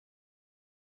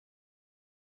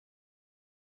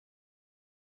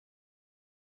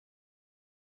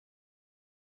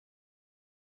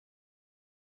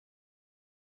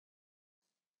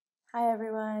Hi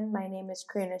everyone, my name is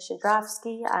Karina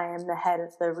Shedrofsky. I am the head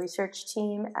of the research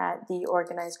team at the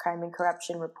Organized Crime and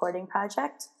Corruption Reporting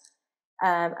Project.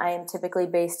 I am typically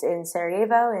based in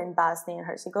Sarajevo in Bosnia and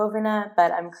Herzegovina,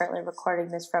 but I'm currently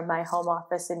recording this from my home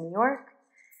office in New York.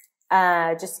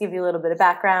 Just to give you a little bit of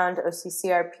background,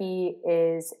 OCCRP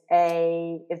is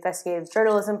a investigative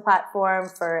journalism platform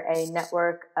for a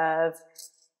network of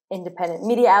independent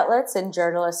media outlets and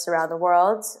journalists around the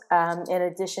world. In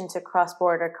addition to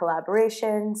cross-border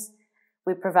collaborations,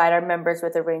 we provide our members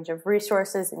with a range of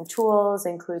resources and tools,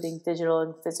 including digital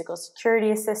and physical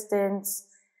security assistance,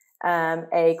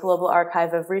 a global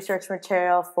archive of research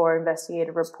material for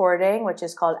investigative reporting, which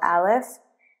is called ALIF,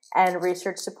 and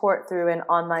research support through an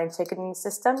online ticketing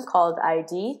system called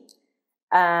ID.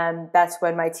 That's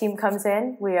when my team comes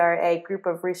in. We are a group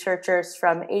of researchers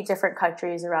from 8 different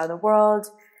countries around the world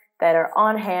that are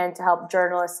on hand to help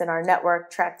journalists in our network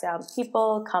track down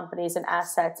people, companies, and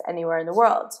assets anywhere in the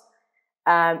world.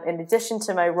 In addition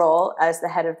to my role as the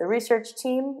head of the research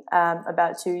team,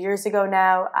 about 2 years ago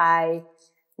now, I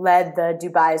led the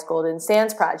Dubai's Golden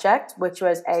Sands Project, which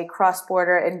was a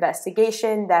cross-border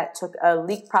investigation that took a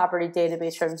leaked property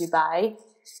database from Dubai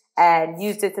and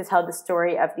used it to tell the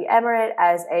story of the emirate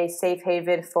as a safe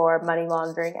haven for money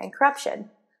laundering and corruption.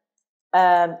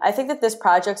 I think that this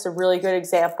project's a really good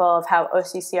example of how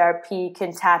OCCRP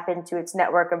can tap into its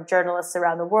network of journalists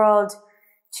around the world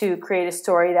to create a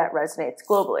story that resonates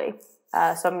globally.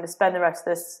 So I'm going to spend the rest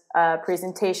of this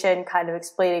presentation kind of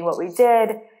explaining what we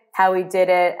did, how we did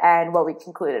it, and what we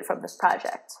concluded from this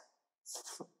project.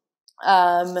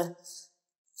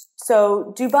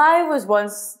 So Dubai was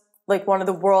once like one of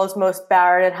the world's most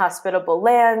barren and hospitable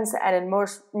lands, and in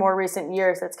more recent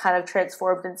years, it's kind of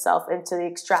transformed itself into the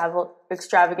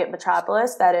extravagant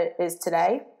metropolis that it is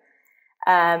today.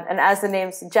 And as the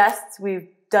name suggests, we've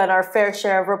done our fair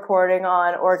share of reporting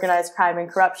on organized crime and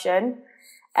corruption.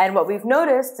 And what we've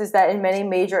noticed is that in many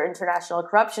major international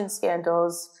corruption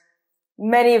scandals,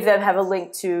 many of them have a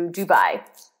link to Dubai.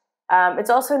 It's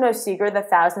also no secret that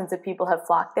thousands of people have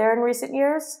flocked there in recent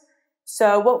years.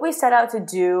 So what we set out to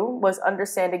do was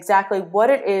understand exactly what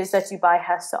it is that Dubai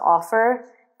has to offer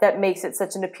that makes it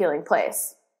such an appealing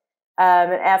place.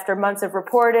 And after months of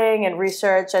reporting and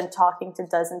research and talking to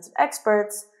dozens of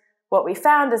experts, what we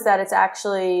found is that it's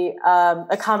actually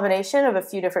a combination of a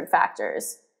few different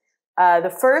factors.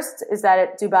 The first is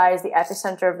that Dubai is the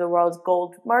epicenter of the world's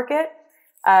gold market.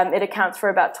 It accounts for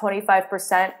about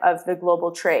 25% of the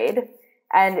global trade.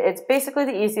 And it's basically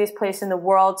the easiest place in the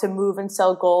world to move and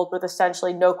sell gold with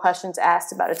essentially no questions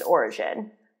asked about its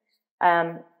origin.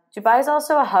 Dubai is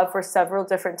also a hub for several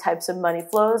different types of money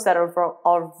flows that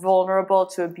are vulnerable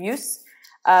to abuse.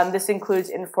 This includes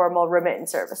informal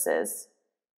remittance services.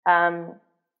 There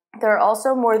are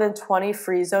also more than 20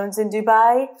 free zones in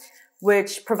Dubai,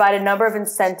 which provide a number of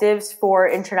incentives for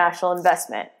international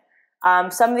investment.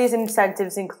 Some of these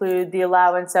incentives include the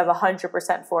allowance of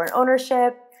 100% foreign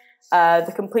ownership,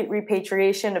 the complete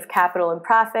repatriation of capital and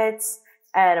profits,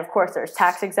 and of course there's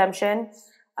tax exemption.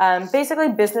 Basically,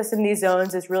 business in these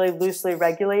zones is really loosely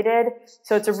regulated,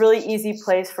 so it's a really easy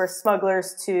place for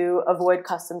smugglers to avoid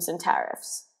customs and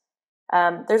tariffs.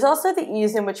 There's also the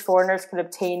ease in which foreigners can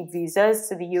obtain visas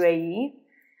to the UAE.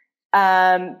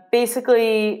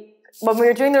 Basically, when we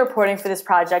were doing the reporting for this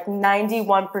project,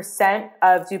 91%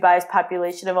 of Dubai's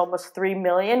population of almost 3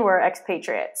 million were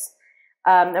expatriates.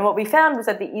 And what we found was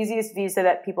that the easiest visa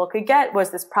that people could get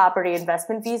was this property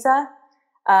investment visa.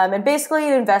 And basically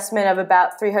an investment of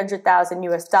about $300,000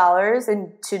 US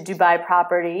into Dubai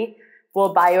property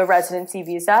will buy you a residency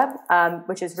visa,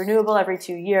 which is renewable every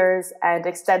 2 years and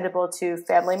extendable to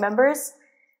family members.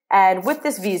 And with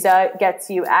this visa, it gets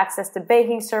you access to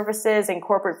banking services and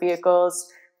corporate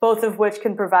vehicles, both of which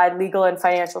can provide legal and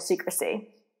financial secrecy.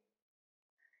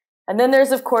 And then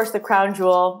there's, of course, the crown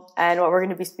jewel and what we're going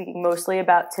to be speaking mostly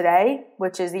about today,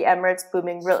 which is the Emirates'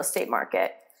 booming real estate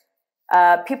market.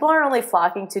 People aren't only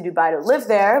flocking to Dubai to live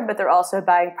there, but they're also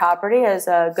buying property as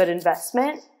a good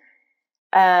investment.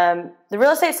 The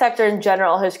real estate sector in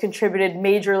general has contributed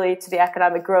majorly to the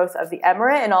economic growth of the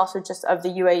Emirate and also just of the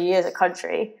UAE as a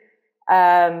country.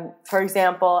 For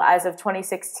example, as of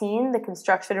 2016, the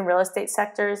construction and real estate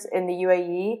sectors in the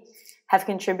UAE have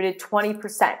contributed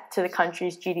 20% to the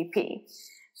country's GDP.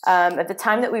 At the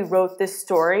time that we wrote this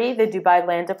story, the Dubai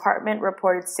Land Department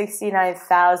reported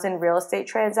 69,000 real estate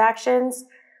transactions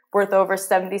worth over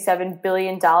 $77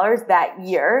 billion that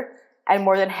year, and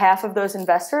more than half of those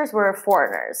investors were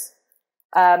foreigners.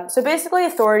 So basically,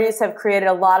 authorities have created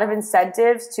a lot of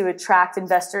incentives to attract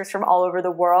investors from all over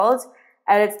the world,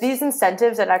 and it's these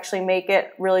incentives that actually make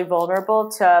it really vulnerable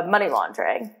to money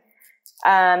laundering.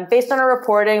 Based on our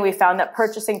reporting, we found that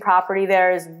purchasing property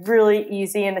there is really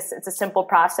easy and it's a simple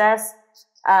process.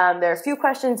 There are a few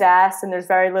questions asked and there's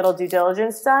very little due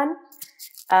diligence done.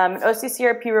 An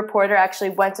OCCRP reporter actually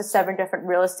went to 7 different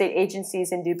real estate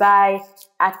agencies in Dubai,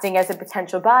 acting as a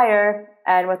potential buyer.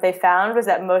 And what they found was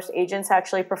that most agents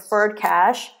actually preferred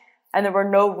cash and there were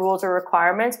no rules or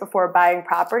requirements before buying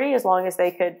property as long as they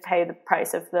could pay the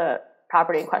price of the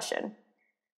property in question.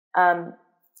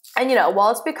 And, you know,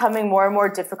 while it's becoming more and more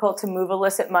difficult to move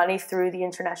illicit money through the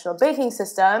international banking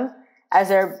system, as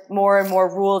there more and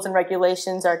more rules and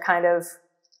regulations are kind of,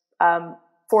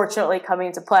 fortunately coming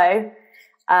into play,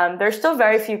 there's still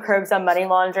very few curbs on money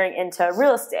laundering into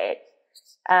real estate.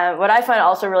 What I find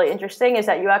also really interesting is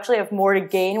that you actually have more to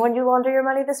gain when you launder your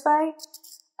money this way,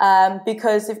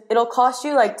 because it'll cost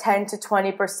you like 10 to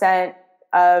 20%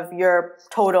 of your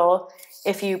total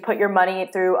if you put your money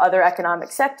through other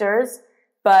economic sectors.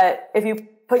 But if you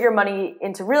put your money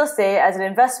into real estate as an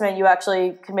investment, you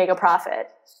actually can make a profit.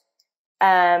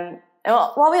 And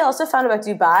what we also found about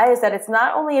Dubai is that it's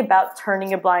not only about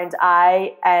turning a blind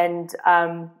eye and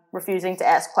refusing to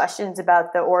ask questions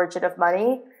about the origin of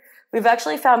money. We've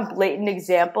actually found blatant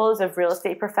examples of real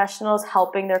estate professionals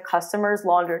helping their customers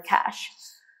launder cash.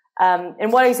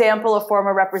 In one example, a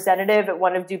former representative at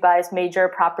one of Dubai's major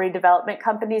property development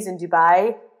companies in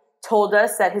Dubai told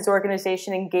us that his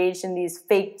organization engaged in these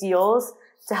fake deals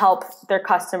to help their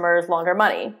customers launder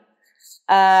money.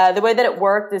 The way that it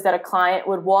worked is that a client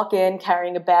would walk in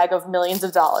carrying a bag of millions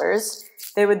of dollars.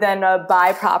 They would then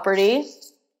buy property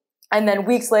and then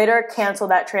weeks later cancel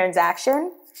that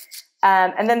transaction.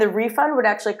 And then the refund would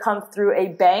actually come through a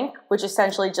bank, which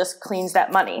essentially just cleans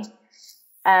that money.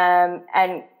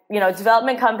 And, you know,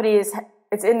 development companies,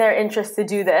 it's in their interest to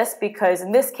do this because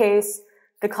in this case,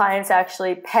 the clients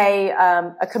actually pay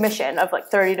a commission of like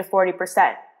 30 to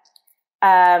 40%.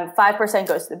 5%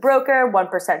 goes to the broker,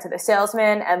 1% to the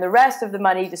salesman, and the rest of the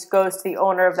money just goes to the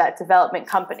owner of that development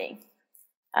company.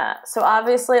 So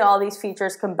obviously all these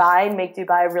features combined make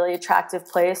Dubai a really attractive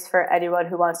place for anyone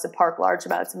who wants to park large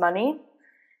amounts of money.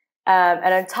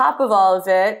 And on top of all of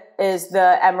it is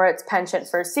the Emirates penchant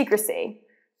for secrecy.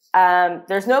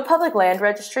 There's no public land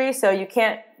registry, so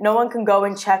no one can go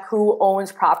and check who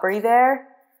owns property there.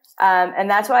 And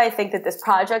that's why I think that this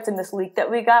project and this leak that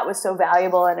we got was so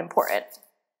valuable and important.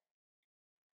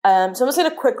 So I'm just going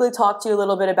to quickly talk to you a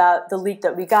little bit about the leak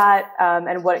that we got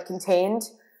and what it contained.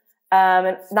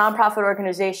 A nonprofit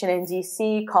organization in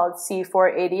DC called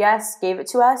C4ADS gave it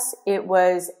to us. It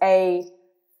was a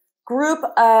group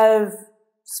of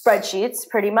spreadsheets,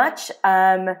 pretty much,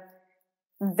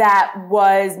 that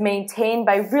was maintained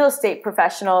by real estate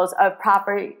professionals of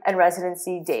property and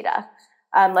residency data.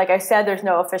 Like I said, there's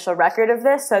no official record of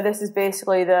this, so this is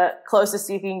basically the closest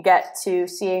you can get to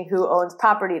seeing who owns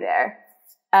property there.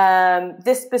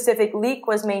 This specific leak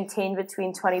was maintained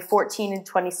between 2014 and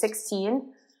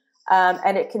 2016,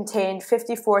 and it contained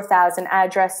 54,000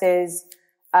 addresses,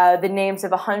 the names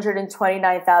of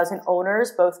 129,000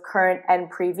 owners, both current and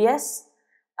previous.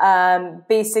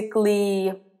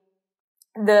 Basically,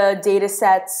 the data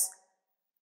sets,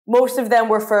 most of them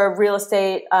were for real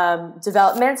estate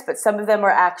developments, but some of them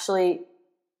were actually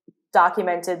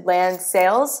documented land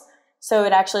sales. So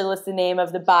it actually lists the name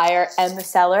of the buyer and the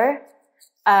seller.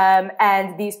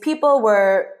 And these people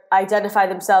identify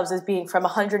themselves as being from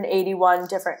 181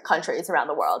 different countries around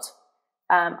the world.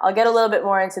 I'll get a little bit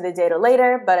more into the data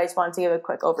later, but I just wanted to give a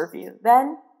quick overview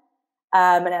then.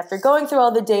 And after going through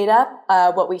all the data,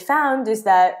 what we found is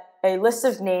that a list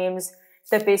of names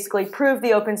that basically prove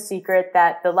the open secret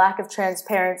that the lack of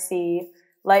transparency,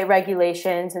 light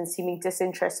regulations, and seeming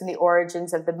disinterest in the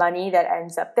origins of the money that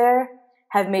ends up there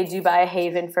have made Dubai a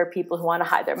haven for people who want to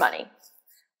hide their money.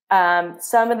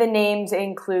 Some of the names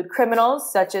include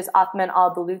criminals such as Othman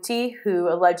al-Baluti, who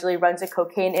allegedly runs a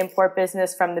cocaine import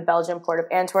business from the Belgian port of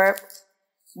Antwerp.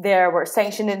 There were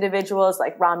sanctioned individuals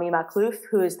like Rami Makhlouf,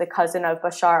 who is the cousin of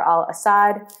Bashar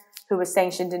al-Assad, who was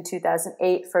sanctioned in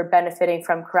 2008 for benefiting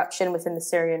from corruption within the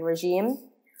Syrian regime.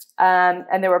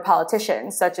 And there were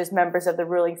politicians, such as members of the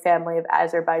ruling family of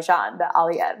Azerbaijan, the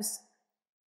Aliyevs.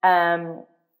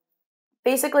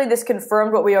 Basically, this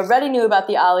confirmed what we already knew about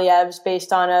the Aliyevs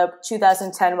based on a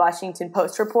 2010 Washington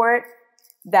Post report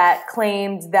that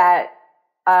claimed that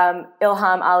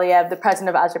Ilham Aliyev, the president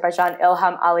of Azerbaijan,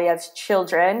 Ilham Aliyev's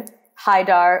children,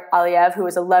 Haidar Aliyev, who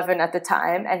was 11 at the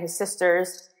time, and his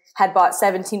sisters had bought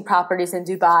 17 properties in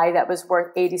Dubai that was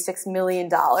worth $86 million.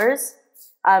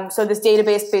 So this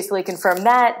database basically confirmed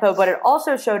that, but what it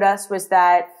also showed us was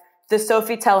that the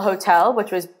Sofitel Hotel,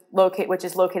 which is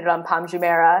located on Palm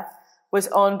Jumeirah, was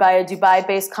owned by a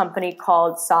Dubai-based company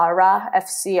called Sahra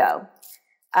FCO.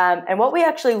 And what we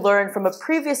actually learned from a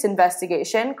previous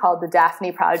investigation called the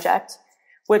Daphne Project,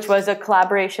 which was a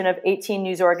collaboration of 18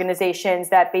 news organizations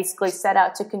that basically set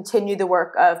out to continue the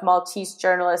work of Maltese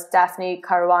journalist Daphne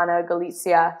Caruana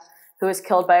Galizia, who was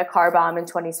killed by a car bomb in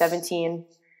 2017.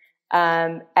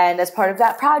 And as part of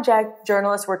that project,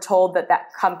 journalists were told that that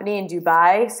company in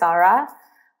Dubai, Sarah,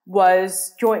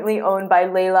 was jointly owned by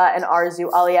Leila and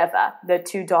Arzu Aliyeva, the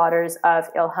two daughters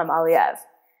of Ilham Aliyev.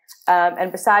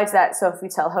 And besides that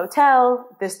Sofitel Hotel,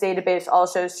 this database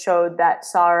also showed that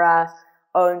Sarah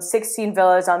owned 16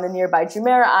 villas on the nearby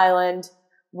Jumeirah Island,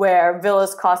 where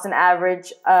villas cost an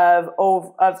average of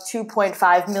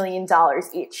 $2.5 million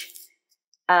each.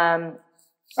 And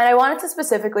I wanted to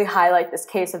specifically highlight this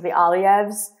case of the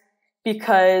Aliyevs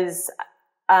because,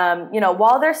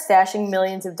 while they're stashing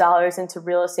millions of dollars into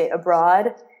real estate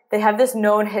abroad, they have this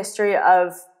known history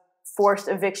of forced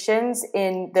evictions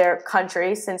in their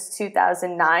country since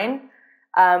 2009.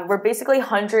 Where basically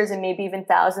hundreds and maybe even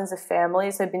thousands of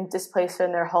families have been displaced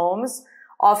from their homes,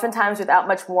 oftentimes without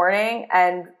much warning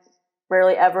and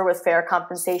rarely ever with fair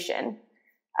compensation.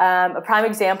 A prime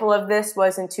example of this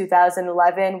was in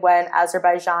 2011 when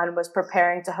Azerbaijan was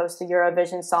preparing to host the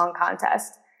Eurovision Song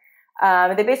Contest.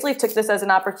 They basically took this as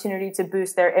an opportunity to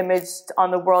boost their image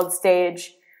on the world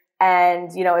stage.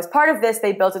 And, as part of this,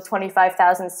 they built a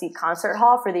 25,000-seat concert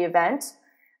hall for the event.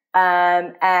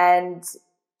 And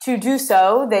to do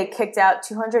so, they kicked out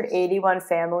 281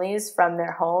 families from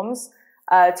their homes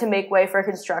to make way for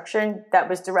construction that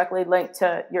was directly linked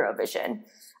to Eurovision.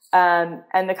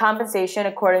 And the compensation,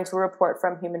 according to a report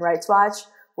from Human Rights Watch,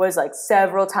 was like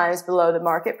several times below the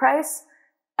market price.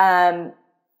 And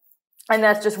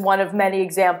that's just one of many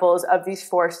examples of these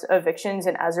forced evictions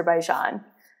in Azerbaijan.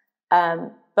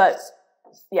 But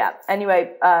yeah,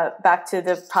 anyway, back to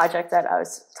the project that I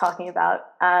was talking about.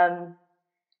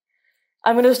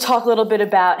 I'm going to talk a little bit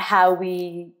about how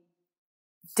we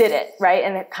did it, right?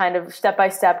 And kind of step by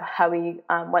step how we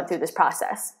went through this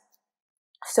process.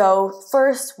 So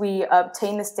first, we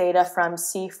obtained this data from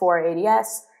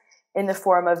C4ADS in the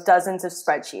form of dozens of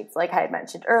spreadsheets, like I had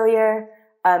mentioned earlier.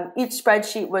 Each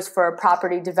spreadsheet was for a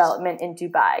property development in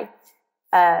Dubai.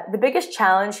 The biggest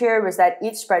challenge here was that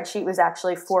each spreadsheet was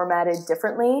actually formatted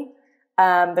differently.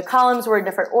 The columns were in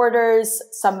different orders.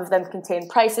 Some of them contained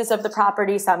prices of the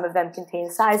property. Some of them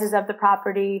contained sizes of the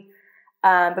property.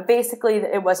 But basically,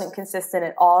 it wasn't consistent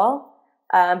at all.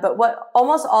 But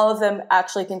almost all of them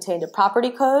actually contained a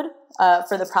property code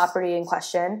for the property in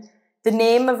question, the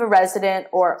name of a resident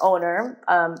or owner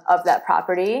of that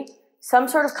property, some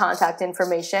sort of contact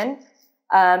information,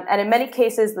 and in many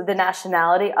cases, the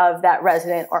nationality of that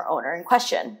resident or owner in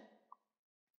question.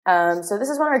 So this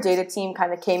is when our data team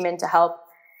kind of came in to help.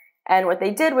 And what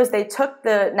they did was they took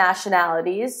the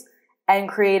nationalities and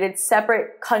created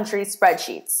separate country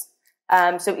spreadsheets.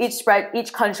 So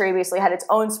each country basically had its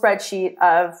own spreadsheet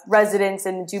of residents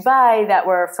in Dubai that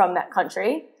were from that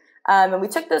country. And we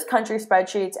took those country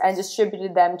spreadsheets and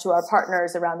distributed them to our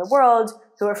partners around the world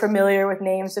who are familiar with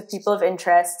names of people of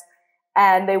interest.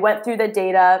 And they went through the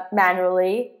data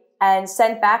manually and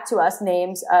sent back to us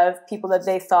names of people that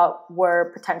they thought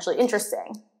were potentially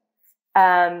interesting.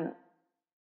 On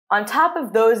top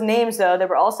of those names, though, there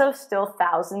were also still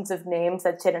thousands of names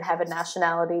that didn't have a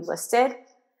nationality listed.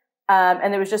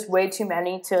 And there was just way too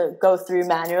many to go through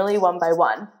manually one by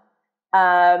one.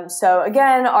 So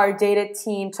again, our data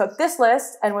team took this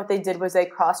list, and what they did was they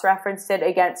cross-referenced it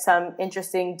against some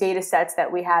interesting data sets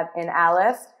that we have in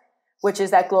Aleph, which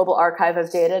is that global archive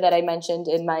of data that I mentioned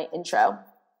in my intro.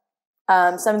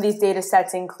 Some of these data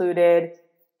sets included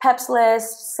PEPs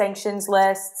lists, sanctions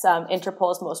lists,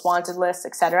 Interpol's most wanted lists,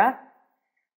 etc.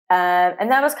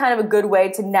 And that was kind of a good way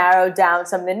to narrow down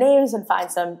some of the names and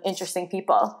find some interesting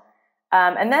people.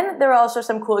 And then there are also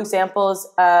some cool examples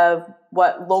of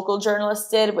what local journalists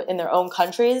did in their own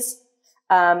countries.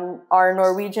 Our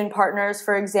Norwegian partners,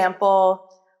 for example,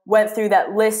 went through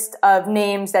that list of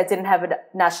names that didn't have a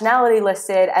nationality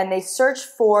listed, and they searched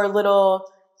for little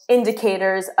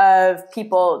indicators of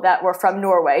people that were from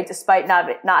Norway, despite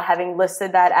not having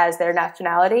listed that as their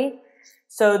nationality.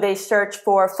 So they searched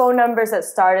for phone numbers that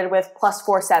started with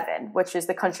 +47, which is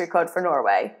the country code for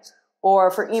Norway,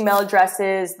 or for email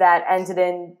addresses that ended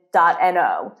in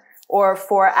 .no, or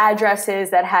for addresses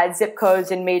that had zip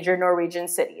codes in major Norwegian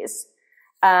cities.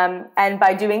 And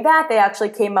by doing that, they actually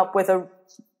came up with a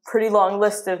pretty long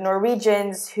list of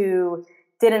Norwegians who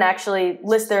didn't actually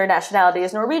list their nationality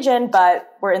as Norwegian,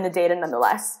 but were in the data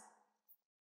nonetheless.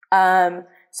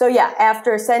 So yeah,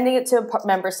 after sending it to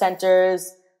member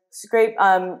centers,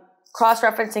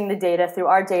 cross-referencing the data through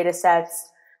our data sets,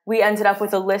 we ended up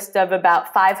with a list of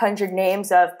about 500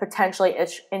 names of potentially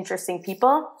interesting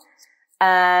people.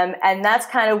 And that's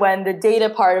kind of when the data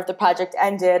part of the project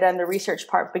ended and the research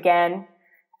part began.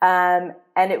 And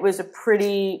it was a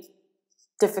pretty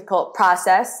difficult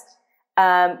process.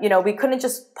 We couldn't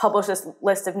just publish this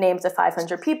list of names of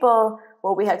 500 people.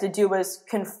 What we had to do was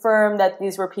confirm that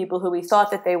these were people who we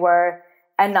thought that they were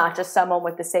and not just someone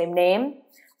with the same name.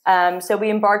 So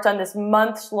we embarked on this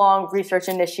months-long research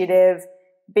initiative,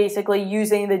 basically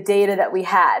using the data that we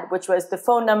had, which was the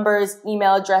phone numbers,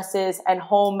 email addresses, and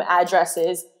home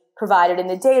addresses provided in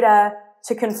the data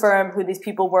to confirm who these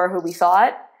people were who we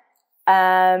thought.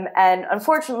 And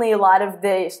unfortunately, a lot of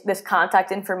this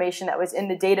contact information that was in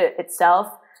the data itself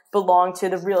belonged to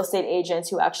the real estate agents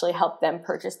who actually helped them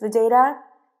purchase the data.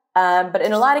 But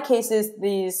in a lot of cases,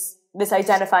 this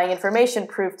identifying information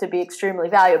proved to be extremely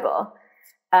valuable.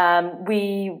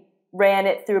 We ran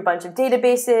it through a bunch of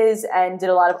databases and did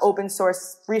a lot of open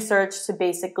source research to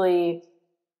basically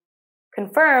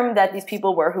confirm that these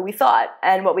people were who we thought.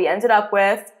 And what we ended up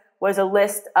with was a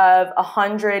list of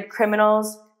 100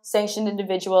 criminals, sanctioned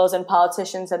individuals, and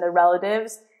politicians and their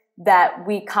relatives that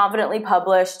we confidently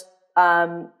published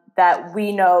that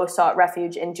we know sought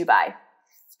refuge in Dubai.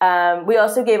 We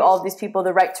also gave all of these people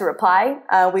the right to reply.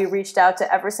 We reached out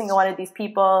to every single one of these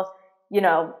people,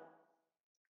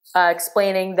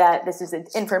 explaining that this is the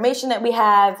information that we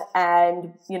have,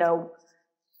 and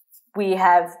we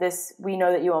have this. We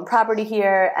know that you own property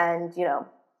here, and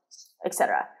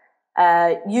etc.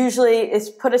 Usually, it's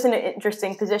put us in an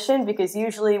interesting position because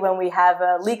usually when we have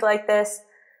a leak like this,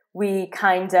 we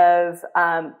kind of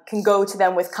can go to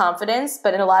them with confidence.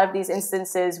 But in a lot of these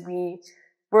instances, we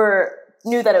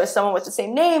knew that it was someone with the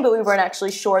same name, but we weren't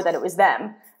actually sure that it was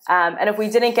them. And if we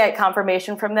didn't get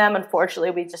confirmation from them,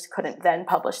 unfortunately, we just couldn't then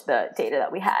publish the data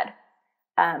that we had.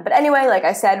 But anyway, like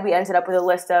I said, we ended up with a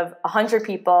list of 100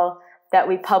 people that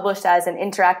we published as an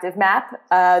interactive map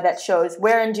that shows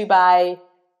where in Dubai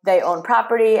they own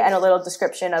property and a little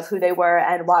description of who they were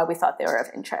and why we thought they were of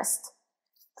interest.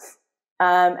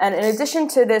 And in addition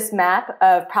to this map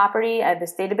of property and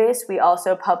this database, we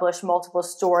also published multiple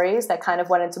stories that kind of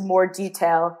went into more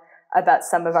detail about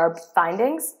some of our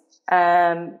findings.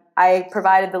 I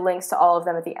provided the links to all of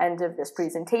them at the end of this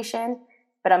presentation,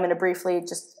 but I'm going to briefly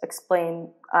just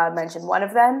mention one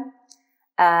of them.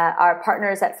 Our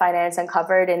partners at Finance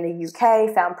Uncovered in the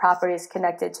UK found properties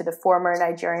connected to the former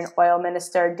Nigerian oil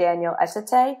minister Daniel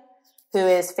Etete, who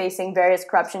is facing various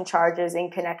corruption charges in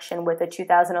connection with a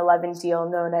 2011 deal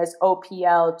known as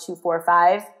OPL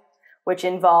 245, which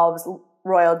involves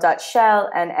Royal Dutch Shell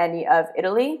and Eni of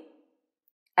Italy.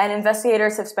 And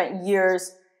investigators have spent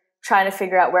years trying to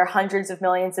figure out where hundreds of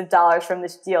millions of dollars from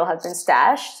this deal have been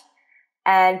stashed.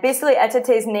 And basically,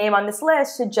 Etete's name on this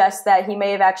list suggests that he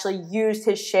may have actually used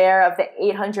his share of the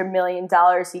 $800 million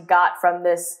he got from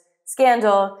this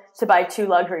scandal to buy 2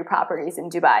 luxury properties in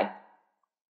Dubai.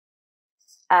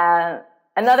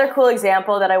 Another cool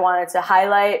example that I wanted to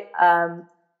highlight,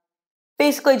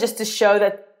 basically just to show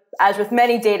that, as with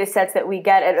many data sets that we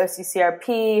get at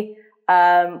OCCRP,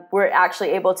 we're actually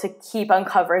able to keep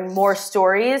uncovering more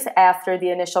stories after the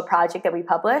initial project that we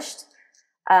published.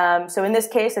 So in this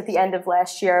case, at the end of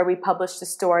last year, we published a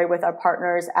story with our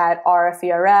partners at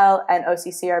RFERL and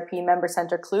OCCRP Member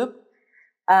Center Kloop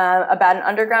about an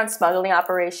underground smuggling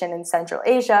operation in Central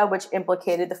Asia, which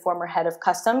implicated the former head of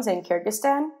customs in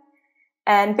Kyrgyzstan.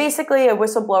 And basically, a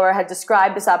whistleblower had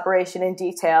described this operation in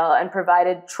detail and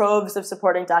provided troves of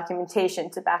supporting documentation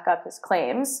to back up his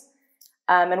claims.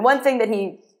 And one thing that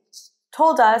he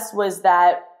told us was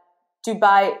that he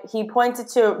pointed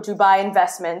to Dubai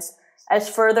investments as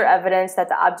further evidence that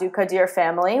the Abdul Qadir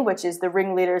family, which is the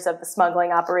ringleaders of the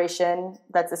smuggling operation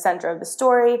that's the center of the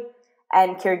story,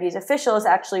 and Kyrgyz officials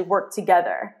actually worked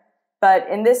together. But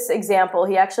in this example,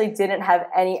 he actually didn't have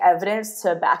any evidence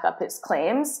to back up his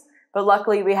claims. But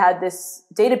luckily, we had this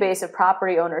database of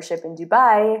property ownership in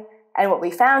Dubai, and what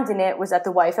we found in it was that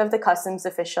the wife of the customs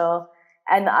official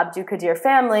and the Abdul Qadir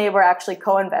family were actually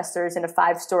co-investors in a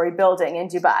 5-story building in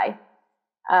Dubai.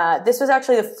 This was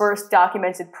actually the first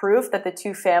documented proof that the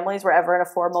 2 families were ever in a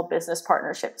formal business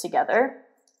partnership together.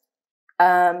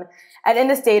 And in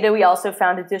this data, we also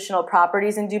found additional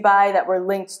properties in Dubai that were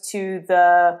linked to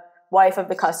the wife of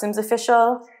the customs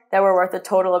official that were worth a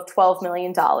total of $12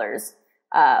 million,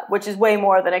 which is way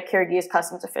more than a Kyrgyz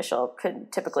customs official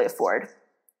could typically afford.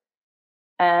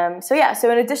 So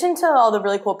in addition to all the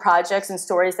really cool projects and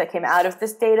stories that came out of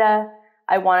this data,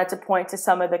 I wanted to point to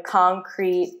some of the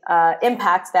concrete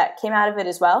impacts that came out of it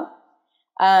as well.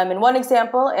 In one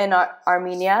example, in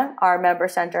Armenia, our member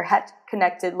center had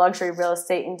connected luxury real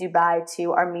estate in Dubai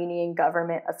to Armenian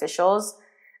government officials.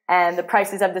 And the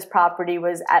prices of this property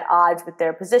was at odds with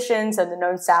their positions and the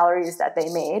known salaries that they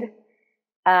made.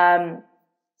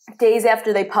 Days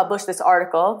after they published this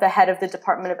article, the head of the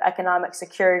Department of Economic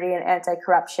Security and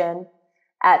Anti-Corruption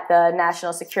at the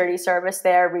National Security Service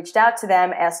there reached out to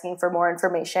them asking for more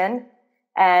information.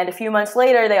 And a few months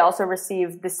later, they also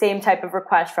received the same type of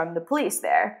request from the police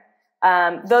there.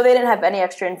 Though they didn't have any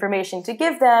extra information to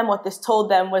give them, what this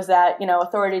told them was that,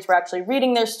 authorities were actually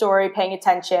reading their story, paying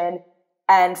attention,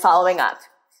 and following up.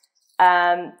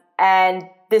 And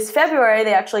this February,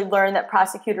 they actually learned that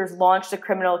prosecutors launched a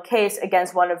criminal case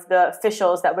against one of the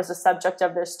officials that was the subject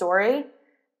of their story.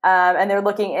 And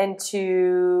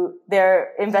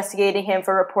they're investigating him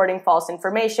for reporting false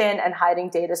information and hiding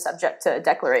data subject to a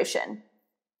declaration.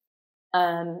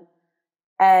 And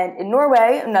in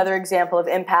Norway, another example of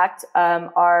impact,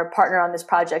 our partner on this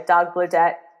project,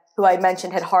 Dagbladet, who I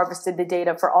mentioned had harvested the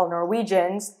data for all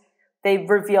Norwegians, they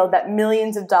revealed that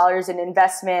millions of dollars in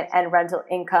investment and rental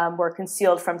income were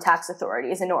concealed from tax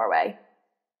authorities in Norway.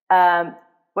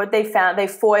 What they found, they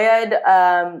FOIA'd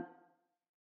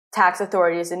tax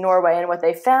authorities in Norway, and what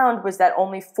they found was that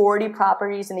only 40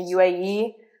 properties in the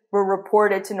UAE were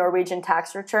reported to Norwegian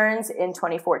tax returns in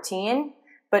 2014.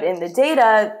 But in the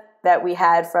data that we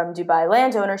had from Dubai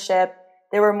land ownership,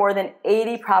 there were more than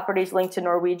 80 properties linked to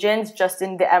Norwegians just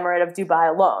in the emirate of Dubai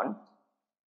alone.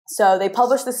 So they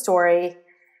published the story,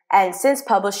 and since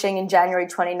publishing in January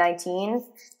 2019,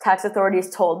 tax authorities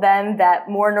told them that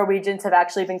more Norwegians have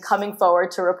actually been coming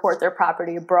forward to report their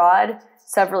property abroad,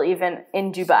 several even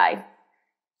in Dubai.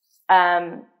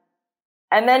 And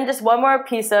then just one more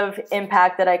piece of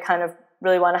impact that I kind of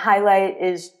really want to highlight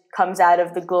comes out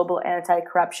of the Global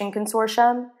Anti-Corruption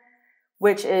Consortium,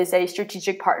 which is a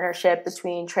strategic partnership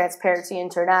between Transparency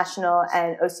International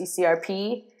and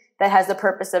OCCRP that has the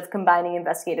purpose of combining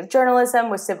investigative journalism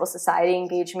with civil society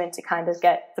engagement to kind of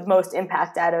get the most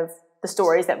impact out of the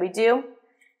stories that we do.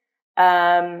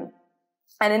 And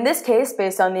in this case,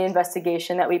 based on the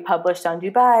investigation that we published on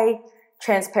Dubai,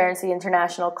 Transparency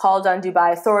International called on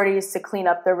Dubai authorities to clean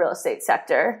up the real estate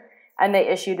sector, and they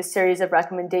issued a series of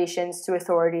recommendations to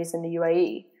authorities in the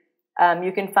UAE.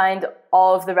 You can find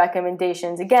all of the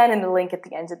recommendations, again, in the link at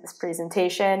the end of this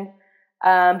presentation.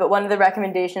 But one of the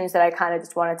recommendations that I kind of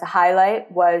just wanted to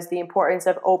highlight was the importance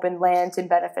of open land and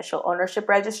beneficial ownership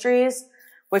registries,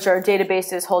 which are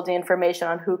databases holding information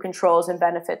on who controls and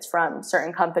benefits from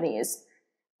certain companies.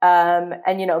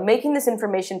 Making this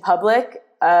information public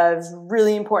is a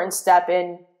really important step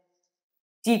in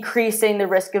decreasing the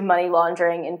risk of money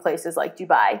laundering in places like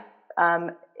Dubai.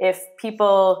 If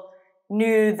people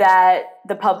knew that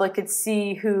the public could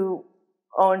see who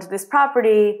owned this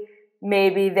property,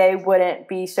 maybe they wouldn't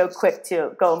be so quick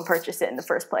to go and purchase it in the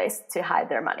first place to hide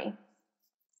their money.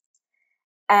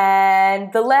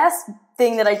 And the last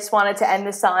thing that I just wanted to end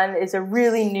this on is a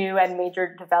really new and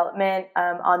major development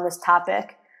on this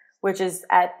topic, which is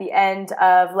at the end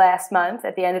of last month,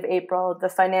 at the end of April, the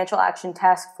Financial Action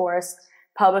Task Force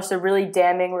published a really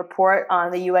damning report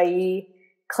on the UAE,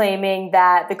 claiming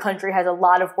that the country has a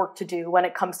lot of work to do when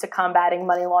it comes to combating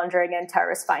money laundering and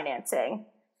terrorist financing.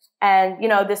 And,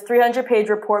 this 300-page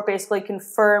report basically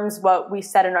confirms what we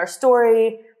said in our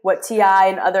story, what TI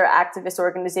and other activist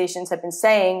organizations have been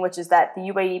saying, which is that the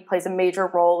UAE plays a major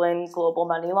role in global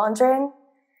money laundering.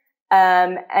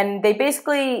 And they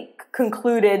basically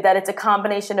concluded that it's a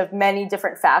combination of many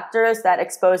different factors that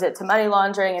expose it to money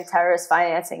laundering and terrorist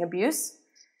financing abuse.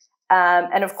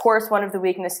 And of course, one of the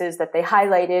weaknesses that they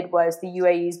highlighted was the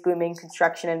UAE's booming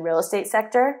construction and real estate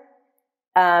sector.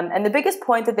 And the biggest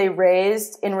point that they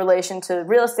raised in relation to the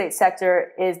real estate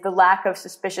sector is the lack of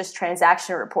suspicious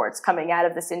transaction reports coming out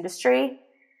of this industry.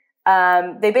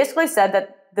 They basically said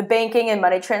that the banking and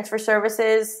money transfer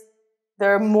services,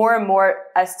 there are more and more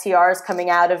STRs coming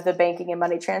out of the banking and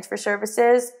money transfer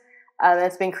services.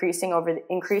 That's been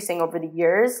increasing over the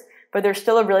years, but there's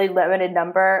still a really limited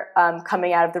number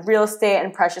coming out of the real estate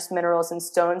and precious minerals and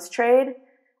stones trade.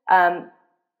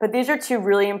 But these are two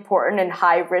really important and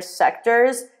high-risk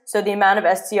sectors, so the amount of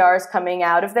STRs coming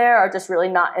out of there are just really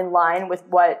not in line with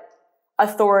what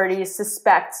authorities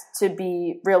suspect to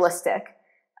be realistic.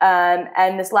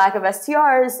 And this lack of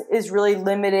STRs is really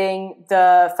limiting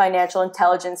the financial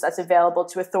intelligence that's available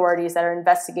to authorities that are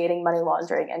investigating money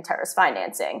laundering and terrorist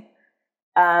financing.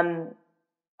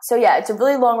 So yeah, it's a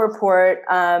really long report,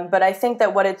 but I think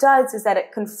that what it does is that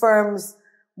it confirms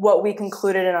what we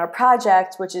concluded in our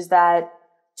project, which is that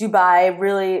Dubai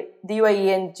really, the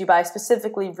UAE and Dubai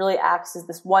specifically really acts as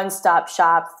this one-stop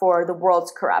shop for the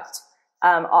world's corrupt.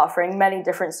 offering many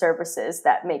different services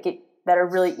that are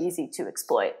really easy to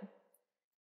exploit.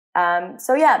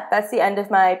 So yeah, that's the end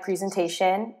of my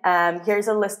presentation. Here's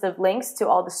a list of links to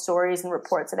all the stories and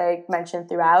reports that I mentioned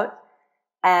throughout,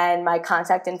 and my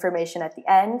contact information at the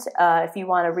end if you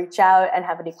want to reach out and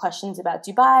have any questions about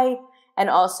Dubai. And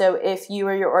also, if you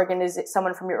or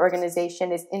someone from your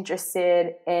organization is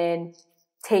interested in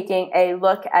taking a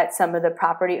look at some of the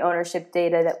property ownership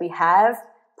data that we have,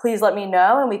 please let me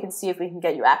know and we can see if we can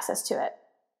get you access to it.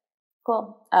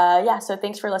 Cool. Yeah, so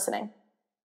thanks for listening.